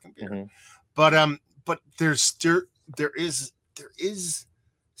 It's your fucking beer. Mm-hmm. But there is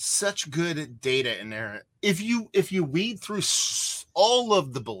such good data in there. If you weed through all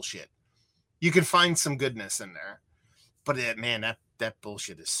of the bullshit, you can find some goodness in there. But man, that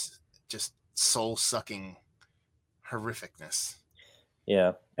bullshit is just soul sucking horrificness.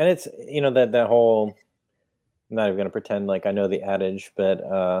 Yeah, and it's, you know, that whole. I'm not even going to pretend like I know the adage, but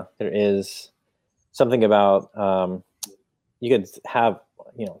there is something about you could have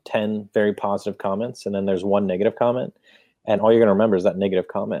 10 very positive comments, and then there's one negative comment, and all you're going to remember is that negative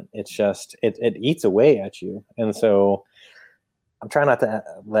comment. It's just it eats away at you. And so I'm trying not to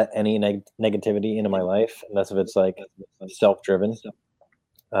let any negativity into my life unless if it's like self-driven,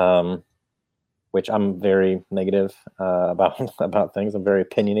 which I'm very negative about things. I'm very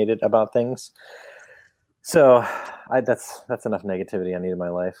opinionated about things. So that's enough negativity I need in my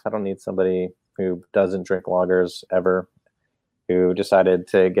life. I don't need somebody who doesn't drink lagers ever, who decided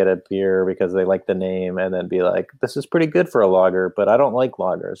to get a beer because they like the name and then be like, this is pretty good for a lager, but I don't like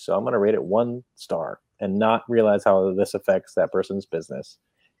lagers, so I'm going to rate it 1 star and not realize how this affects that person's business.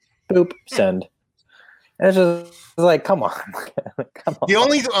 Boop, send. And it's just like, come on. Come on.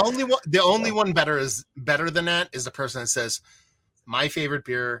 The only one better than that is the person that says, my favorite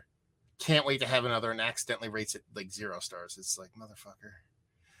beer, can't wait to have another, and accidentally rates it like 0 stars. It's like, motherfucker.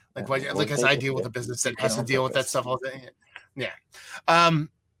 Like, why? Like, because I deal with a business that has to deal with that stuff all day. Yeah.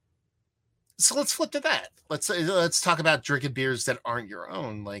 So let's flip to that. Let's talk about drinking beers that aren't your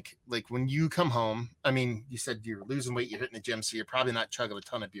own. Like when you come home, I mean, you said you're losing weight, you're hitting the gym, so you're probably not chugging a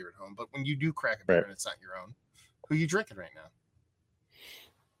ton of beer at home. But when you do crack a beer and it's not your own, who are you drinking right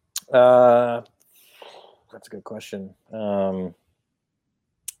now? That's a good question. I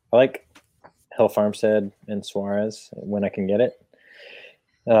like Hill Farmstead and Suarez when I can get it,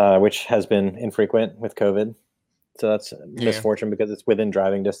 which has been infrequent with COVID. So that's misfortune because it's within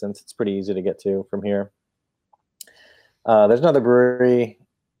driving distance. It's pretty easy to get to from here. There's another brewery.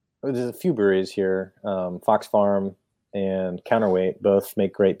 There's a few breweries here. Fox Farm and Counterweight both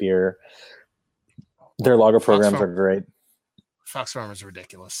make great beer. Their lager programs are great. Fox Farm is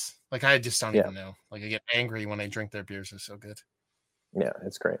ridiculous. Like, I just don't even know. Like, I get angry when I drink their beers. They're so good. Yeah,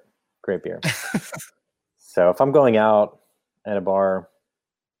 it's great. Great beer. So if I'm going out at a bar,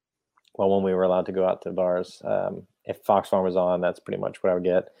 well, when we were allowed to go out to bars, if Fox Farm was on, that's pretty much what I would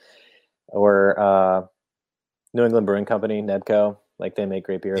get. Or New England Brewing Company, Nedco, like they make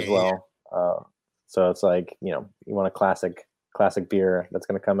great beer as well. So it's like, you want a classic beer that's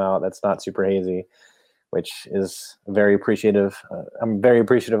going to come out that's not super hazy, which is very appreciative. I'm very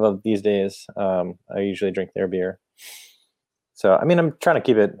appreciative of these days. I usually drink their beer. So, I mean, I'm trying to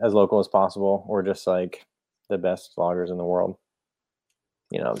keep it as local as possible, or just like the best lagers in the world.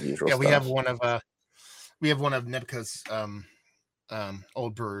 The usual stuff. We have one of Nedco's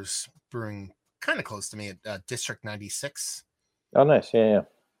old brewers brewing kind of close to me at District 96. Oh, nice. Yeah.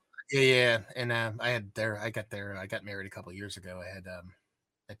 And I got married a couple of years ago.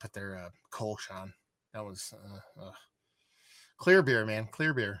 I put their Kolsch on. That was clear beer, man.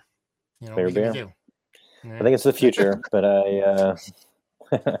 Clear beer. Clear beer. I think it's the future, but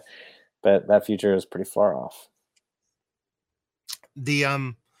but that future is pretty far off.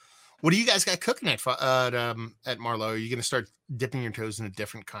 What do you guys got cooking at Marlowe? Are you going to start dipping your toes in a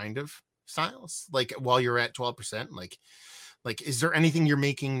different kind of styles, like while you're at 12%? Like, is there anything you're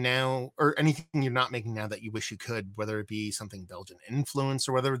making now, or anything you're not making now that you wish you could, whether it be something Belgian influence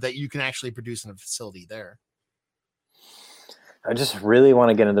or whether that you can actually produce in a facility there? I just really want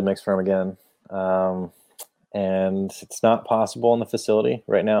to get into mixed ferm again. And it's not possible in the facility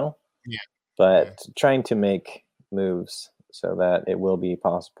right now. Yeah. But trying to make moves so that it will be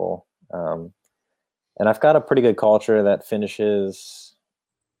possible. And I've got a pretty good culture that finishes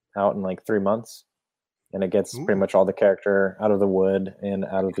out in like 3 months, and it gets pretty much all the character out of the wood and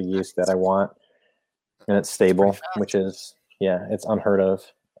out of the yeast that I want. And it's stable, which is, it's unheard of.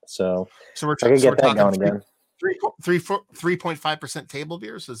 So we're I could get that going again. 3.5% table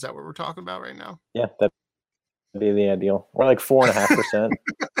beers. Is that what we're talking about right now? Yeah, that'd be the ideal. Or like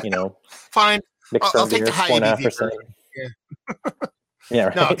 4.5%, Fine. I'll take the high 4.5%. Yeah,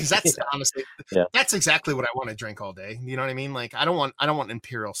 right. No, because that's honestly, that's exactly what I want to drink all day. You know what I mean? Like, I don't want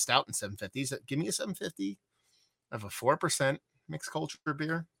Imperial Stout in 750s. Give me a 750 of a 4% mixed culture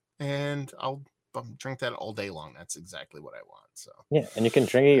beer, and I'll drink that all day long. That's exactly what I want. So and you can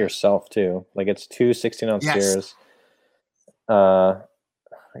drink it yourself too. Like, it's 2 16-ounce beers. I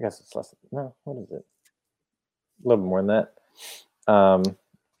guess it's less. No, what is it? A little bit more than that.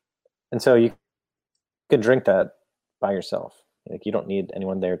 And so you can drink that by yourself. Like, you don't need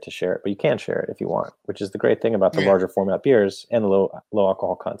anyone there to share it, but you can share it if you want, which is the great thing about the larger format beers and the low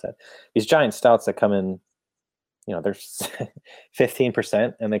alcohol content. These giant stouts that come in, they're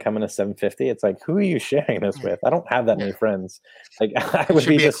 15% and they come in a 750. It's like, who are you sharing this with? I don't have that many friends. Like, I would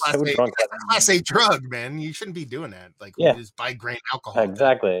be just so drunk. That's a Class A drug, man. You shouldn't be doing that. Like, just buy grain alcohol.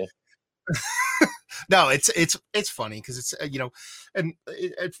 Exactly. No, it's funny because it's and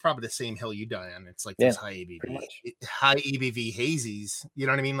it's probably the same hill you die on. It's like Yeah, those pretty much. high ABV hazies. You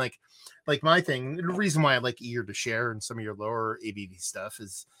know what I mean? Like my thing. The reason why I like Eager to Share and some of your lower ABV stuff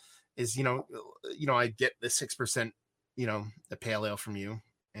is I get the 6% the pale ale from you,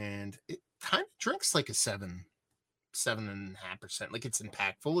 and it kind of drinks like a 7.5%. Like it's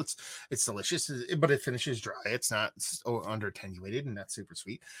impactful. It's delicious, but it finishes dry. It's not under attenuated and not super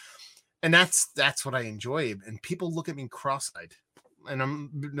sweet. And that's what I enjoy. And people look at me cross-eyed, and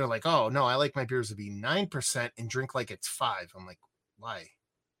they're like, "Oh no, I like my beers to be 9% and drink like it's 5." I'm like, why?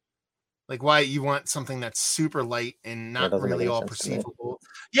 Like, why you want something that's super light and Yeah, it not doesn't make really any all sense to me. perceivable?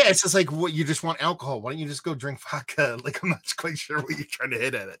 Yeah, it's just like what you just want alcohol. Why don't you just go drink vodka? Like, I'm not quite sure what you're trying to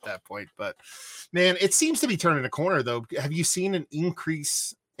hit at that point. But man, it seems to be turning a corner though. Have you seen an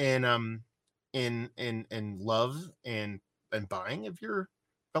increase in in love and buying of your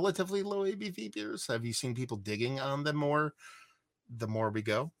relatively low ABV beers? Have you seen people digging on them more the more we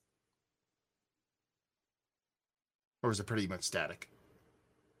go? Or is it pretty much static?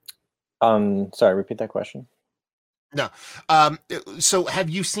 Sorry, repeat that question. No. So have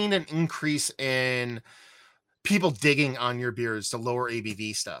you seen an increase in people digging on your beers to lower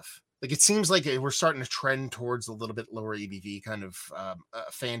ABV stuff? Like it seems like we're starting to trend towards a little bit lower ABV kind of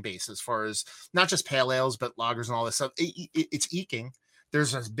fan base as far as not just pale ales, but lagers and all this stuff. It's eking.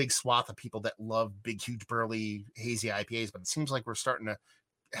 There's a big swath of people that love big, huge, burly, hazy IPAs, but it seems like we're starting to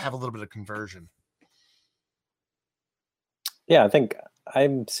have a little bit of conversion. Yeah, I think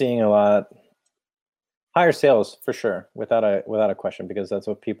I'm seeing a lot higher sales for sure, without a question, because that's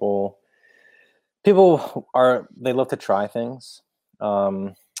what people are. They love to try things.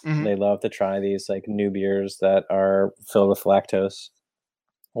 They love to try these like new beers that are filled with lactose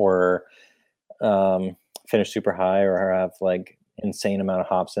or finish super high or have like insane amount of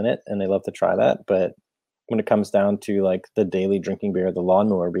hops in it, and they love to try that. But when it comes down to like the daily drinking beer, the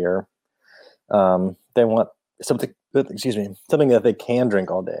lawnmower beer, they want something that they can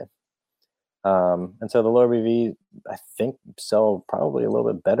drink all day. And so the lower BV, I think, sell probably a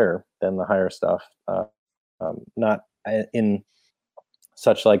little bit better than the higher stuff. Not in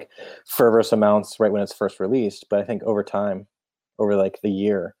such like fervorous amounts right when it's first released, but I think over time, over like the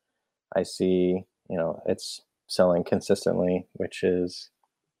year, I see it's selling consistently, which is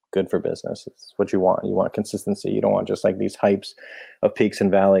good for business. It's what you want. You want consistency. You don't want just like these hypes of peaks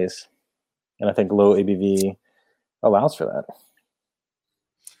and valleys. And I think low ABV allows for that.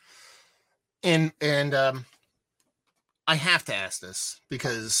 And I have to ask this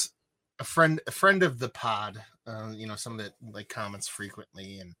because a friend of the pod, someone that like comments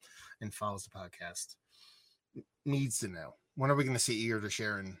frequently and follows the podcast, needs to know, when are we going to see Eager to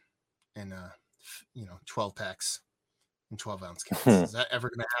Share in 12 packs and 12-ounce cans? Is that ever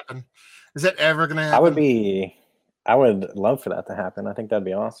going to happen? Is that ever going to happen? I would love for that to happen. I think that'd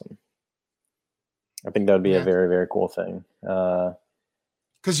be awesome. I think that would be a very, very cool thing.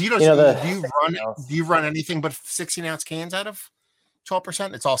 Because do you run anything but 16-ounce cans out of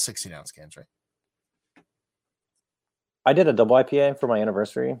 12%? It's all 16-ounce cans, right? I did a double IPA for my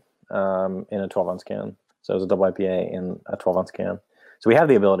anniversary in a 12-ounce can. So it was a double IPA in a 12-ounce can. So we have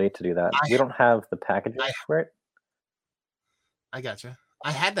the ability to do that. We don't have the packaging for it. I gotcha.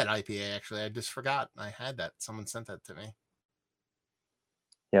 I had that IPA, actually. I just forgot I had that. Someone sent that to me.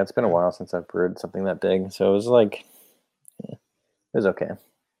 Yeah, it's been a while since I've brewed something that big. So it was like, it was okay.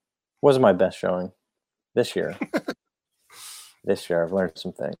 Wasn't my best showing this year. This year, I've learned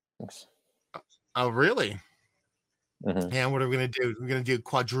some things. Oh, really? Mm-hmm. Yeah, what are we going to do? We're going to do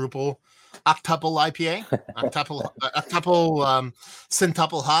octuple IPA, octuple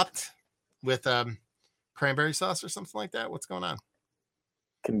centuple hopped with cranberry sauce or something like that. What's going on?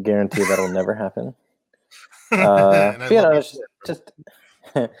 Can guarantee that'll never happen. Just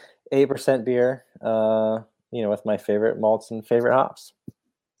 8% beer, with my favorite malts and favorite hops.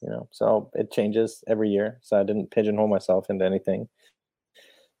 So it changes every year. So I didn't pigeonhole myself into anything.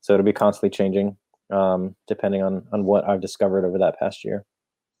 So it'll be constantly changing, depending on what I've discovered over that past year.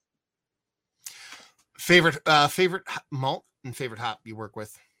 Favorite malt and favorite hop you work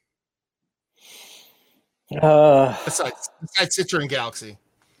with? Besides Citra and Galaxy.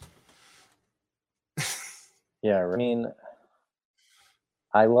 Yeah, I mean,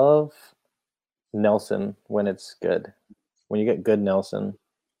 I love Nelson when it's good. When you get good Nelson,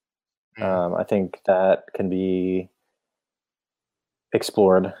 I think that can be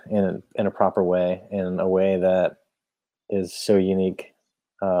explored in a proper way, in a way that is so unique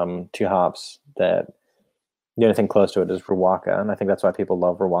to hops that the only thing close to it is Riwaka, and I think that's why people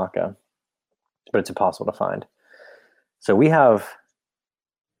love Riwaka, but it's impossible to find. So we have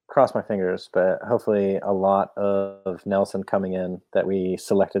cross my fingers, but hopefully a lot of Nelson coming in that we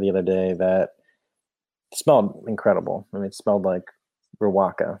selected the other day that smelled incredible. I mean, it smelled like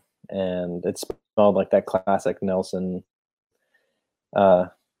Riwaka, and it smelled like that classic Nelson. Uh,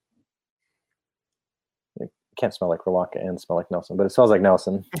 it can't smell like Riwaka and smell like Nelson, but it smells like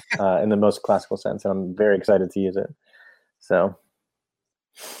Nelson in the most classical sense, and I'm very excited to use it. So,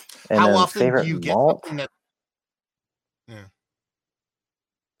 and How then often favorite do you get malt? something that? Yeah.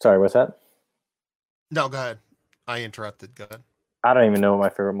 Sorry, what's that? No, go ahead. I interrupted. Go ahead. I don't even know what my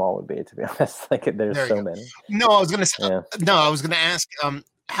favorite malt would be, to be honest. Like, there's There you so go. many. No, I was gonna say, Yeah. no, I was gonna ask.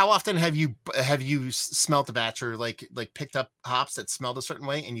 How often have you smelt a batch or like picked up hops that smelled a certain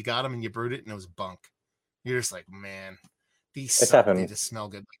way and you got them and you brewed it and it was bunk? You're just like, man, these It's suck. They happened. just smell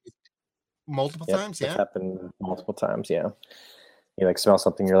good. Multiple Yep, times, it's yeah. happened multiple times. Yeah, you like smell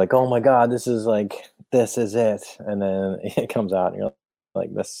something, you're like, oh my god, this is it, and then it comes out, and you're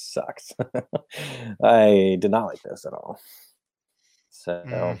like, this sucks. I did not like this at all. Mm,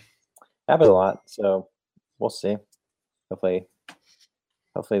 So happens a lot. So we'll see. Hopefully,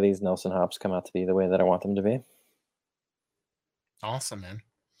 hopefully these Nelson hops come out to be the way that I want them to be. awesome, man.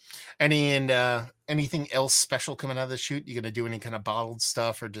 Anything else special coming out of the shoot? You gonna do any kind of bottled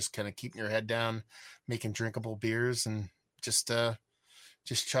stuff or just kind of keeping your head down, making drinkable beers and just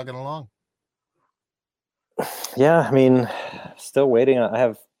chugging along? Yeah, I mean, still waiting. I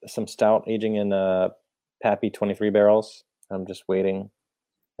have some stout aging in Pappy 23 barrels. I'm just waiting,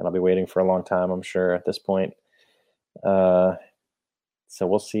 and I'll be waiting for a long time, I'm sure, at this point. Uh, so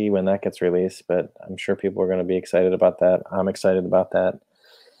we'll see when that gets released, but I'm sure people are going to be excited about that. I'm excited about that.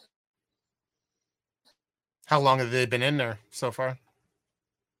 How long have they been in there so far?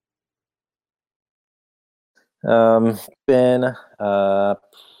 Been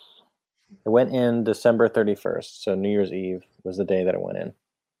it went in December 31st, so New Year's Eve was the day that it went in.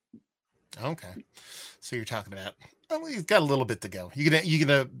 Okay, so you're talking about. Well, you've got a little bit to go. You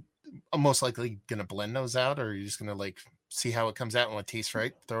gonna most likely gonna blend those out, or are you just gonna like see how it comes out and what tastes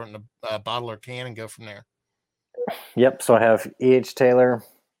right, throw it in a bottle or can, and go from there? Yep. So I have E.H. Taylor,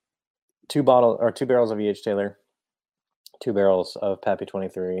 2 barrels of E.H. Taylor, 2 barrels of Pappy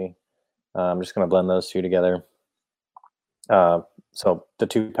 23. I'm just going to blend those two together. So the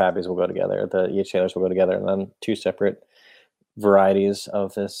two Pappies will go together, the E.H. Taylors will go together, and then two separate varieties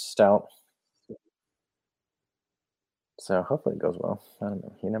of this stout. So hopefully it goes well. I don't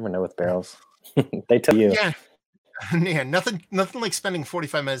know. You never know with barrels. They tell you. Yeah, yeah. Nothing like spending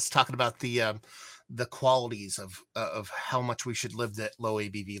 45 minutes talking about the qualities of how much we should live that low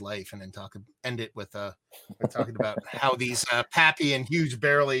ABV life, and then end it with talking about how these Pappy and huge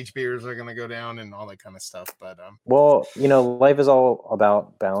barrel aged beers are going to go down and all that kind of stuff. But Well, life is all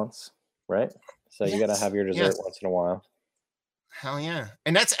about balance, right? So you got to yes, have your yes. dessert once in a while. Hell yeah.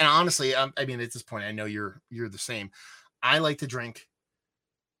 And honestly, I mean, at this point, I know you're the same. I like to drink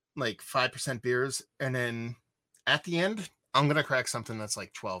like 5% beers, and then at the end, I'm gonna crack something that's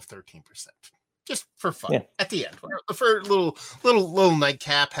like 12, 13%. Just for fun. Yeah, At the end. For a little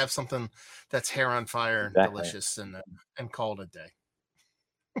nightcap, have something that's hair on fire and exactly. delicious and call it a day.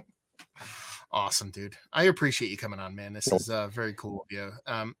 Awesome, dude. I appreciate you coming on, man. This is very cool of you.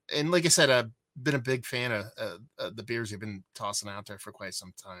 And like I said, I've been a big fan of the beers you've been tossing out there for quite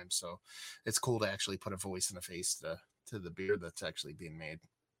some time. So it's cool to actually put a voice and a face to the beer that's actually being made.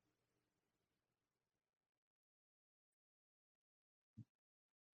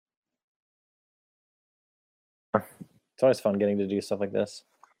 It's always fun getting to do stuff like this.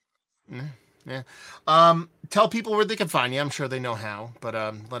 Yeah. Yeah. Tell people where they can find you. I'm sure they know how, but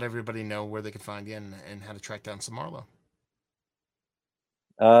let everybody know where they can find you and how to track down some Marlowe.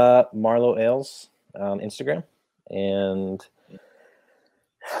 Marlowe Ales on Instagram and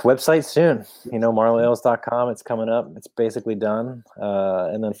website soon. marloweales.com. It's coming up. It's basically done.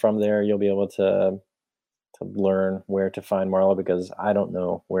 And then from there, you'll be able to learn where to find Marlowe, because I don't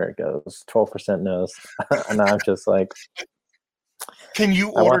know where it goes. 12% knows. And I'm just like, Can you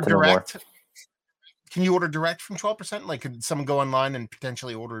I order want to know more. direct? Can you order direct from 12%? Like, could someone go online and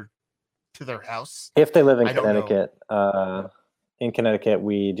potentially order to their house? If they live in I don't know. Connecticut,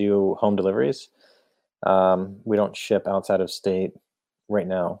 we do home deliveries. We don't ship outside of state right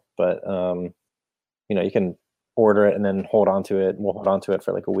now, but you can order it and then hold on to it. We'll hold on to it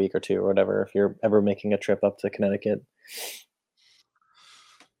for like a week or two or whatever, if you're ever making a trip up to Connecticut.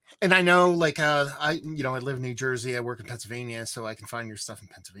 And I know, like, I live in New Jersey. I work in Pennsylvania, so I can find your stuff in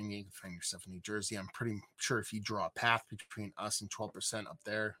Pennsylvania. You can find your stuff in New Jersey. I'm pretty sure if you draw a path between us and 12% up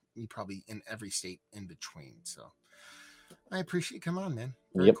there, you probably in every state in between. So I appreciate you coming on, man.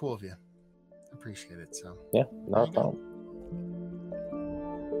 Very Yep. cool of you. Appreciate it. So Yeah, there no you go. problem.